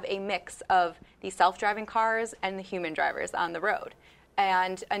still have a mix of the self-driving cars and the human drivers on the road.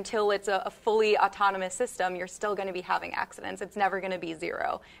 And until it's a fully autonomous system, you're still going to be having accidents. It's never going to be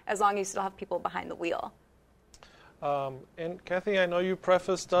zero, as long as you still have people behind the wheel. And Kathy, I know you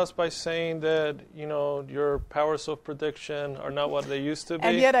prefaced us by saying that, your powers of prediction are not what they used to be.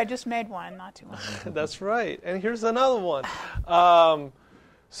 And yet I just made one not too long ago. That's right. And here's another one.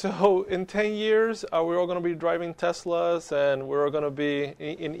 So in 10 years, we're all going to be driving Teslas, and we're all going to be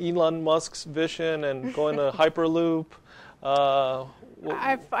in Elon Musk's vision and going to Hyperloop.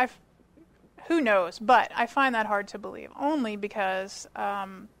 Who knows? But I find that hard to believe, only because,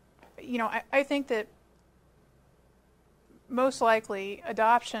 I think that most likely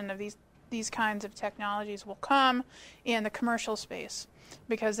adoption of these kinds of technologies will come in the commercial space,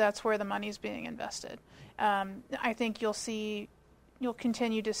 because that's where the money's being invested. I think you'll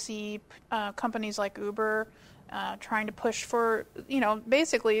continue to see companies like Uber trying to push for,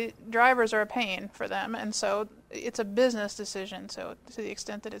 basically drivers are a pain for them, and so it's a business decision. So to the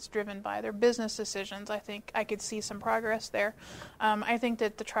extent that it's driven by their business decisions, I think I could see some progress there. I think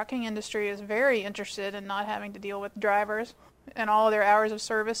that the trucking industry is very interested in not having to deal with drivers and all of their hours of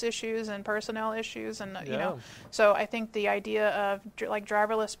service issues and personnel issues, and so I think the idea of like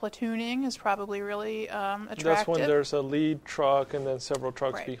driverless platooning is probably really attractive. That's when there's a lead truck and then several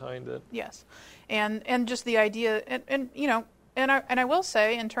trucks behind it. Yes, and just the idea, and I will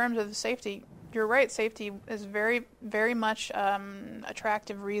say, in terms of the safety, you're right. Safety is very, very much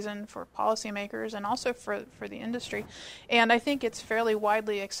attractive reason for policymakers and also for the industry. And I think it's fairly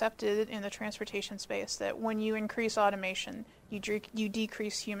widely accepted in the transportation space that when you increase automation, you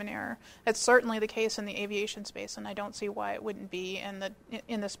decrease human error. That's certainly the case in the aviation space, and I don't see why it wouldn't be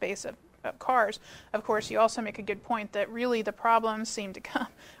in the space of cars. Of course, you also make a good point that really the problems seem to come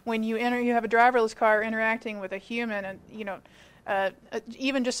when you have a driverless car interacting with a human, and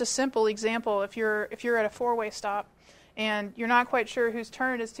even just a simple example, if you're at a four-way stop and you're not quite sure whose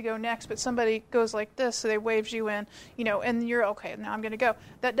turn it is to go next, but somebody goes like this, so they waves you in, and you're okay, now I'm going to go.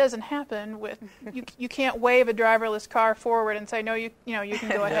 That doesn't happen with you can't wave a driverless car forward and say no, you can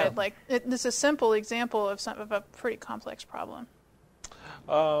go ahead. Like this is a simple example of a pretty complex problem.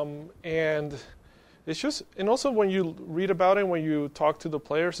 And it's just, and also when you read about it, when you talk to the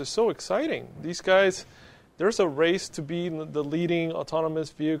players, it's so exciting. These guys, there's a race to be the leading autonomous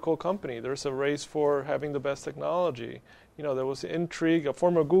vehicle company. There's a race for having the best technology. There was intrigue. A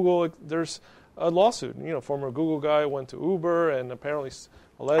former Google, there's a lawsuit. Former Google guy went to Uber and apparently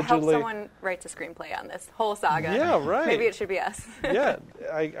allegedly. I hope someone writes a screenplay on this whole saga. Yeah, right. Maybe it should be us. Yeah,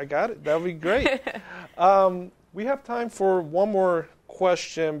 I got it. That would be great. We have time for one more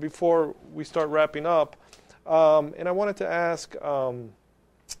question before we start wrapping up. And I wanted to ask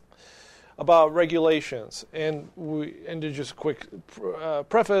about regulations. And to just quick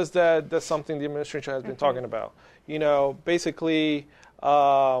preface that's something the administration has been talking about. Basically,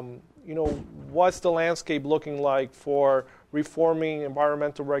 what's the landscape looking like for reforming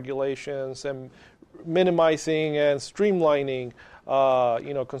environmental regulations and minimizing and streamlining,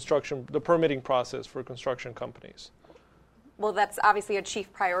 construction, the permitting process for construction companies? Well, that's obviously a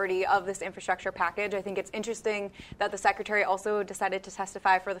chief priority of this infrastructure package. I think it's interesting that the Secretary also decided to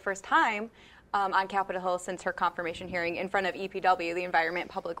testify for the first time on Capitol Hill since her confirmation hearing in front of EPW, the Environment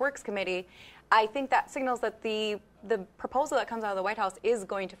Public Works Committee. I think that signals that the proposal that comes out of the White House is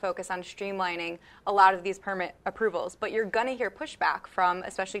going to focus on streamlining a lot of these permit approvals. But you're going to hear pushback from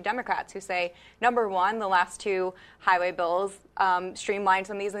especially Democrats who say, number one, the last two highway bills streamlined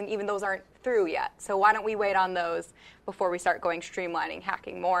some of these, and even those aren't through yet. So why don't we wait on those before we start going streamlining,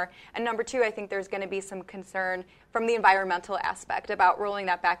 hacking more? And number two, I think there's going to be some concern from the environmental aspect about rolling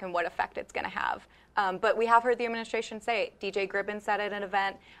that back and what effect it's going to have. But we have heard the administration say, DJ Gribbin said at an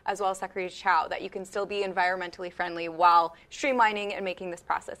event, as well as Secretary Chao, that you can still be environmentally friendly while streamlining and making this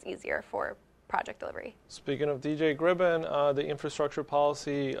process easier for project delivery. Speaking of DJ Gribbin, the infrastructure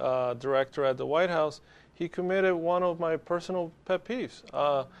policy director at the White House, he committed one of my personal pet peeves.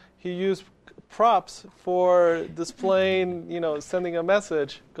 He used props for displaying, sending a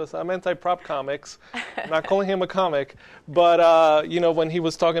message, because I'm anti-prop comics. I'm not calling him a comic. But, when he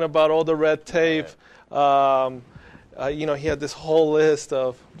was talking about all the red tape, he had this whole list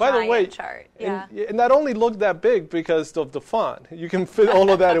of, by the way, chart. Yeah. And that only looked that big because of the font. You can fit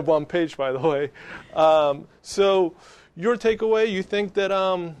all of that in one page, by the way. So your takeaway, you think that,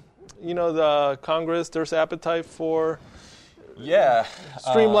 the Congress, there's appetite for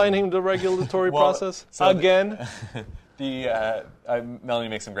streamlining the regulatory process again? Melanie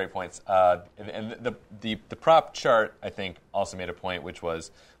makes some great points. And the prop chart, I think, also made a point, which was,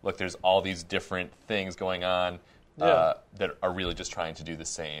 look, there's all these different things going on that are really just trying to do the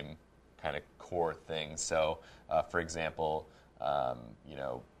same kind of core thing. So, for example, I'm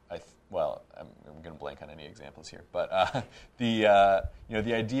going to blank on any examples here, but the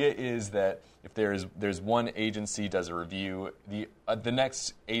idea is that if there's one agency does a review, the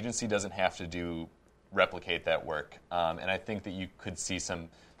next agency doesn't have to replicate that work, and I think that you could see some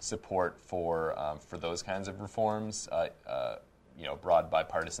support for those kinds of reforms, broad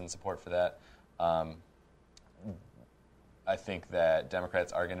bipartisan support for that. I think that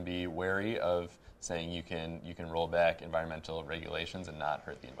Democrats are going to be wary of saying you can roll back environmental regulations and not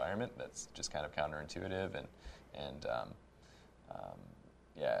hurt the environment. That's just kind of counterintuitive,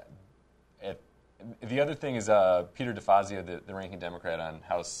 the other thing is Peter DeFazio, the ranking Democrat on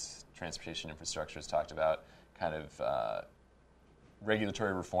House Transportation Infrastructure, has talked about kind of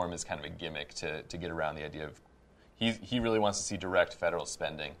regulatory reform is kind of a gimmick to get around the idea of he really wants to see direct federal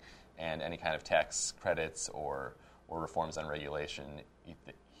spending, and any kind of tax credits or reforms on regulation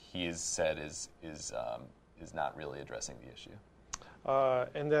he has said is not really addressing the issue.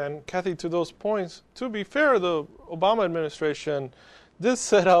 And then, Kathy, to those points, to be fair, the Obama administration did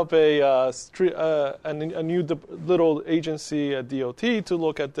set up a new little agency at DOT to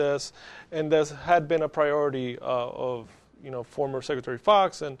look at this, and this had been a priority of former Secretary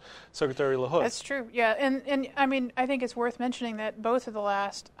Fox and Secretary LaHood. That's true, yeah. And I mean, I think it's worth mentioning that both of the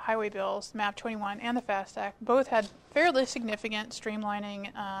last highway bills, MAP 21 and the FAST Act, both had fairly significant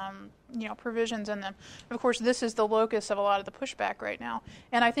streamlining, provisions in them. Of course, this is the locus of a lot of the pushback right now.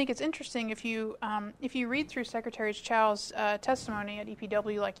 And I think it's interesting if you read through Secretary Chao's testimony at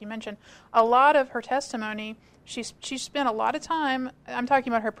EPW, like you mentioned, a lot of her testimony, she spent a lot of time. I'm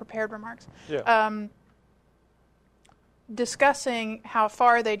talking about her prepared remarks. Yeah. Discussing how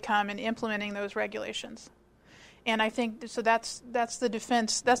far they'd come in implementing those regulations, and I think so. That's the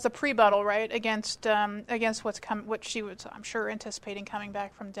defense. That's the prebuttal, right, against what she was, I'm sure, anticipating coming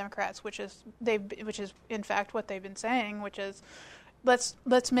back from Democrats, which is in fact what they've been saying, which is let's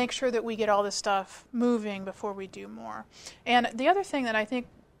make sure that we get all this stuff moving before we do more. And the other thing that I think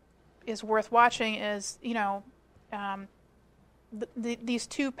is worth watching is these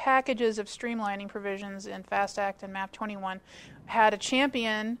two packages of streamlining provisions in FAST Act and MAP 21 had a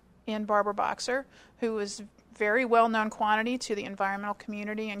champion in Barbara Boxer, who was very well-known quantity to the environmental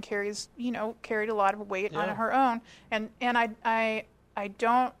community and carried a lot of weight on her own. And I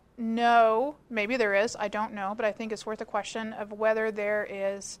don't know, maybe there is, I don't know, but I think it's worth a question of whether there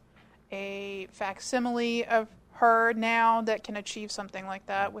is a facsimile of her now that can achieve something like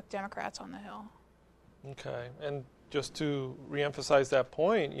that with Democrats on the Hill. Okay, and just to reemphasize that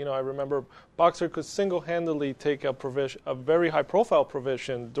point, I remember Boxer could single-handedly take a very high-profile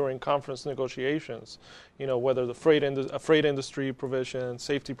provision during conference negotiations, whether the freight industry provision,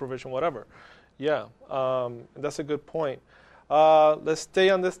 safety provision, whatever. Yeah, that's a good point. Let's stay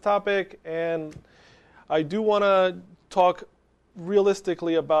on this topic, and I do want to talk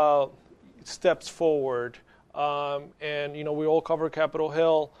realistically about steps forward. And we all cover Capitol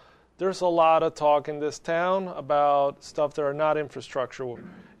Hill. There's a lot of talk in this town about stuff that are not infrastructure.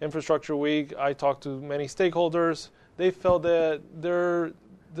 Infrastructure Week, I talked to many stakeholders. They felt that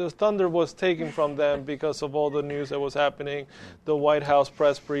the thunder was taken from them because of all the news that was happening, the White House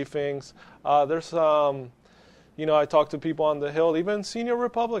press briefings. I talked to people on the Hill, even senior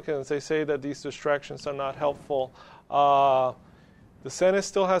Republicans. They say that these distractions are not helpful. The Senate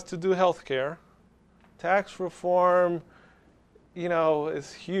still has to do health care. Tax reform,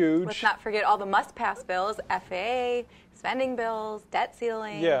 is huge. Let's not forget all the must-pass bills, FAA, spending bills, debt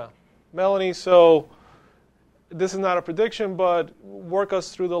ceiling. Yeah. Melanie, so this is not a prediction, but work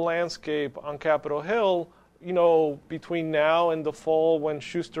us through the landscape on Capitol Hill, between now and the fall when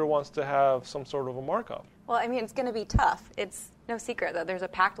Schuster wants to have some sort of a markup. Well, it's going to be tough. It's no secret that there's a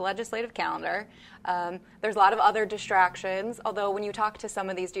packed legislative calendar. There's a lot of other distractions, although when you talk to some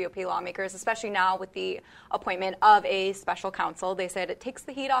of these GOP lawmakers, especially now with the appointment of a special counsel, they said it takes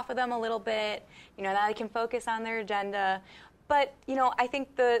the heat off of them a little bit. Now they can focus on their agenda. But, I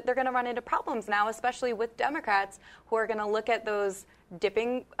think they're going to run into problems now, especially with Democrats who are going to look at those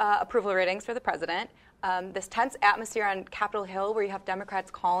dipping approval ratings for the president. This tense atmosphere on Capitol Hill where you have Democrats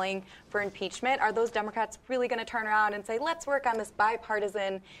calling for impeachment, are those Democrats really going to turn around and say, let's work on this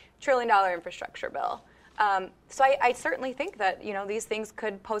bipartisan $1 trillion infrastructure bill? So I certainly think that, these things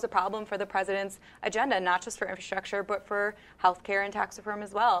could pose a problem for the president's agenda, not just for infrastructure, but for health care and tax reform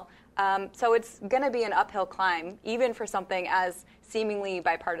as well. So it's going to be an uphill climb, even for something as seemingly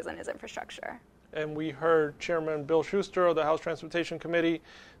bipartisan as infrastructure. And we heard Chairman Bill Schuster of the House Transportation Committee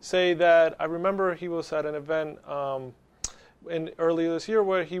say that, I remember he was at an event earlier this year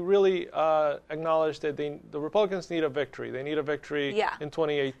where he really acknowledged that the Republicans need a victory. They need a victory in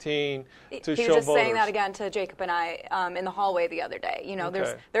 2018 to show voters. He was just saying that again to Jacob and I in the hallway the other day.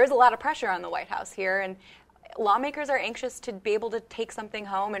 There's a lot of pressure on the White House here, and lawmakers are anxious to be able to take something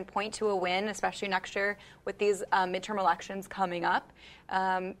home and point to a win, especially next year with these midterm elections coming up.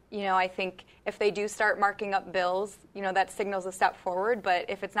 I think if they do start marking up bills, that signals a step forward. But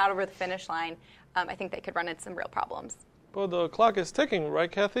if it's not over the finish line, I think they could run into some real problems. Well, the clock is ticking, right,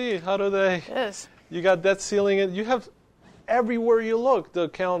 Kathy? How do they? It is. You got debt ceiling. You have everywhere you look, the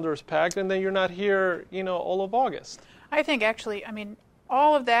calendar's packed, and then you're not here, all of August. I think actually,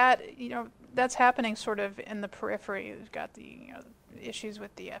 all of that, that's happening sort of in the periphery. You've got the issues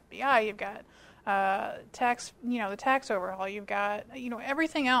with the FBI. You've got tax, the tax overhaul. You've got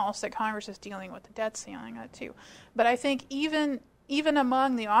everything else that Congress is dealing with, the debt ceiling too. But I think even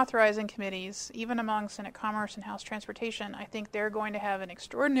among the authorizing committees, even among Senate Commerce and House Transportation, I think they're going to have an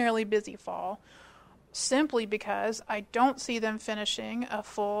extraordinarily busy fall, simply because I don't see them finishing a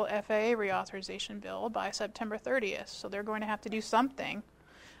full FAA reauthorization bill by September 30th. So they're going to have to do something.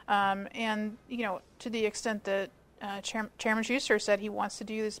 And, to the extent that Chairman Schuster said he wants to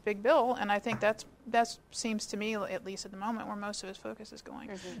do this big bill, and I think that seems to me, at least at the moment, where most of his focus is going.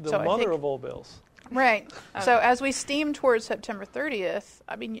 Mm-hmm. The mother of all bills. Right. So as we steam towards September 30th,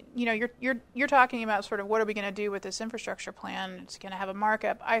 you're talking about sort of what are we going to do with this infrastructure plan? It's going to have a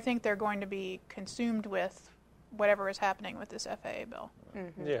markup. I think they're going to be consumed with whatever is happening with this FAA bill.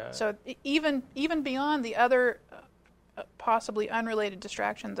 Mm-hmm. Yeah. So even beyond the other possibly unrelated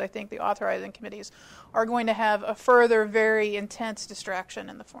distractions, I think the authorizing committees are going to have a further very intense distraction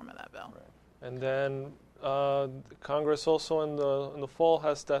in the form of that bill. Right. And then Congress also in the fall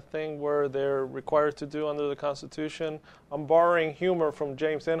has that thing where they're required to do under the Constitution. I'm borrowing humor from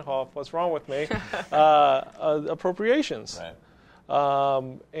James Inhofe. What's wrong with me? Appropriations.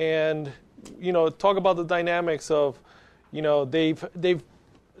 Right. And talk about the dynamics of, they've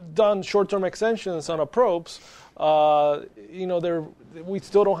done short-term extensions on appropes. We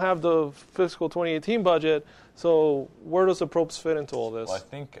still don't have the fiscal 2018 budget. So where does appropes fit into all this? Well, I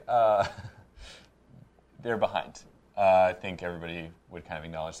think they're behind. I think everybody would kind of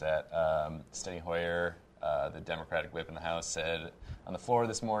acknowledge that. Steny Hoyer, the Democratic whip in the House, said on the floor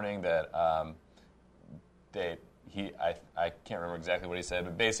this morning that date, I can't remember exactly what he said,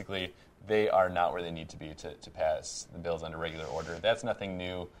 but basically they are not where they need to be to pass the bills under regular order. That's nothing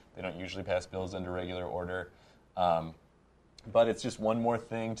new. They don't usually pass bills under regular order. But it's just one more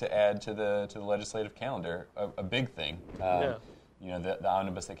thing to add to the legislative calendar, a big thing. The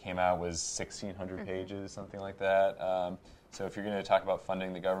omnibus that came out was 1,600 pages, something like that. So if you're going to talk about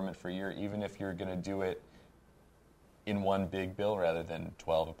funding the government for a year, even if you're going to do it in one big bill rather than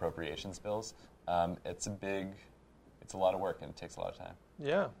 12 appropriations bills, it's a lot of work and it takes a lot of time.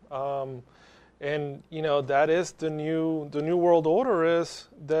 Yeah, and that is the new world order. Is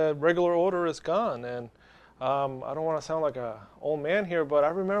the regular order is gone, and I don't want to sound like an old man here, but I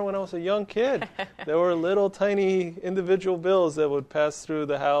remember when I was a young kid, there were little tiny individual bills that would pass through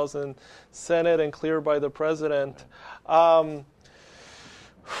the House and Senate and cleared by the president.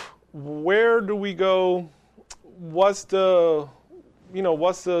 Where do we go? What's the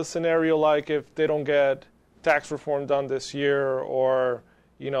scenario like if they don't get tax reform done this year or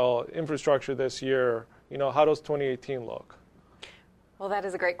infrastructure this year? How does 2018 look? Well, that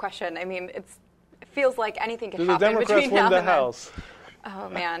is a great question. I mean, it feels like anything can happen. Do the Democrats win the House? Oh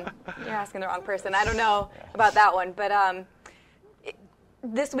man, you're asking the wrong person. I don't know about that one, but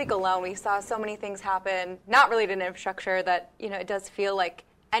this week alone we saw so many things happen, not related to infrastructure, that it does feel like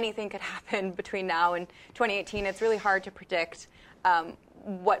anything could happen between now and 2018. It's really hard to predict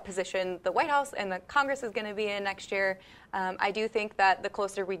what position the White House and the Congress is going to be in next year. I do think that the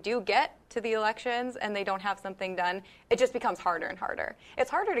closer we do get to the elections and they don't have something done, it just becomes harder and harder. It's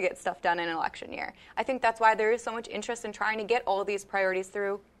harder to get stuff done in an election year. I think that's why there is so much interest in trying to get all these priorities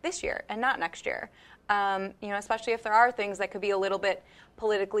through this year and not next year. Especially if there are things that could be a little bit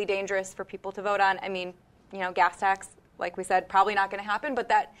politically dangerous for people to vote on. I mean, gas tax, like we said, probably not going to happen, but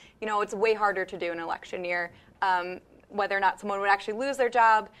that, it's way harder to do in an election year. Whether or not someone would actually lose their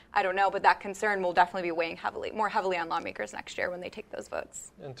job, I don't know, but that concern will definitely be weighing more heavily on lawmakers next year when they take those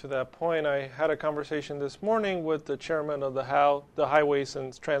votes. And to that point, I had a conversation this morning with the chairman of the Highways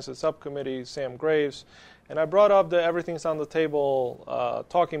and Transit Subcommittee, Sam Graves, and I brought up the everything's on the table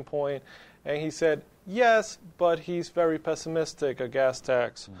talking point, and he said, yes, but he's very pessimistic a gas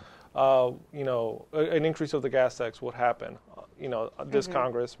tax, an increase of the gas tax would happen, this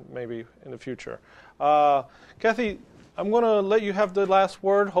Congress, maybe in the future. Kathy, I'm going to let you have the last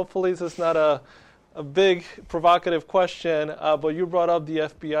word. Hopefully this is not a big provocative question, but you brought up the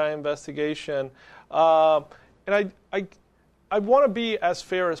FBI investigation. And I want to be as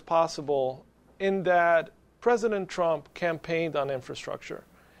fair as possible in that President Trump campaigned on infrastructure.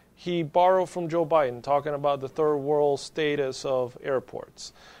 He borrowed from Joe Biden, talking about the third world status of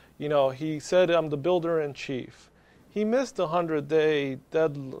airports. He said, I'm the builder-in-chief. He missed the 100-day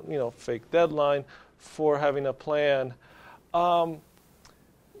fake deadline for having a plan.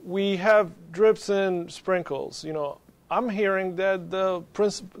 We have drips and sprinkles. I'm hearing that the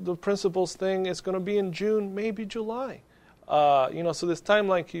principles thing is going to be in June, maybe July. So this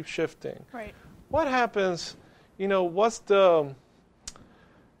timeline keeps shifting. Right. What happens? What's the?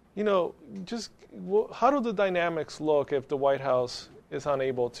 How do the dynamics look if the White House is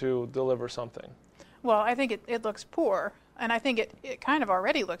unable to deliver something? Well, I think it looks poor. And I think it kind of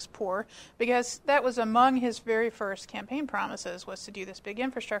already looks poor because that was among his very first campaign promises, was to do this big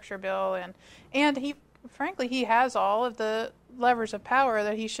infrastructure bill. And he, frankly, he has all of the levers of power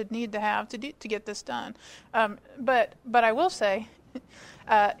that he should need to have to get this done. But I will say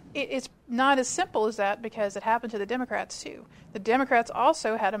it's not as simple as that because it happened to the Democrats too. The Democrats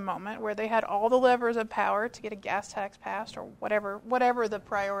also had a moment where they had all the levers of power to get a gas tax passed or whatever the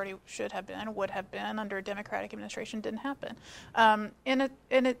priority should have been, would have been under a Democratic administration, didn't happen.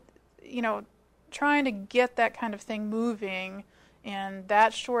 Trying to get that kind of thing moving in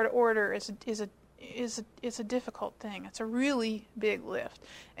that short order is a difficult thing. It's a really big lift,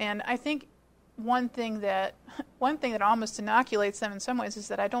 and I think one thing that almost inoculates them in some ways is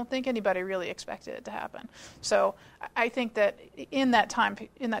that I don't think anybody really expected it to happen. So I think that in that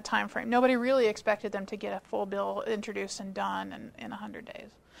time frame, nobody really expected them to get a full bill introduced and done in 100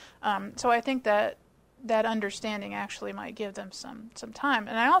 days. So I think that understanding actually might give them some time.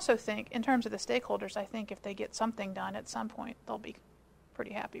 And I also think, in terms of the stakeholders, I think if they get something done at some point, they'll be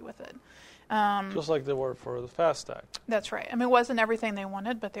pretty happy with it. Just like they were for the FAST Act. That's right. I mean, it wasn't everything they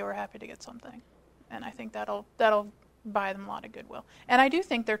wanted, but they were happy to get something. And I think that'll buy them a lot of goodwill. And I do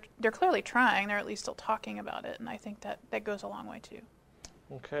think they're clearly trying. They're at least still talking about it, and I think that goes a long way too.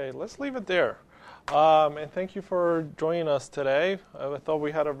 Okay, let's leave it there. And thank you for joining us today. I thought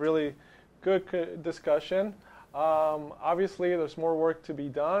we had a really good discussion. Obviously, there's more work to be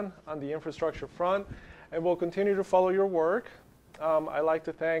done on the infrastructure front, and we'll continue to follow your work. I'd like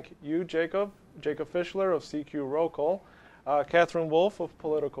to thank you, Jacob, Jacob Fischler of CQ Rocal, Catherine Wolf of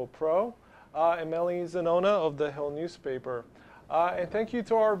Political Pro, and Melanie Zanona of The Hill newspaper. And thank you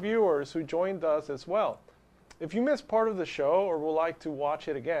to our viewers who joined us as well. If you missed part of the show or would like to watch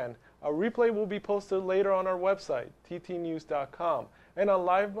it again, a replay will be posted later on our website, ttnews.com, and on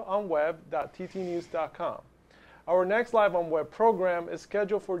liveonweb.ttnews.com. Our next Live on Web program is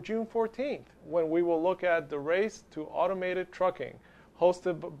scheduled for June 14th, when we will look at the race to automated trucking,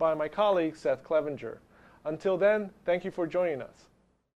 hosted by my colleague Seth Clevenger. Until then, thank you for joining us.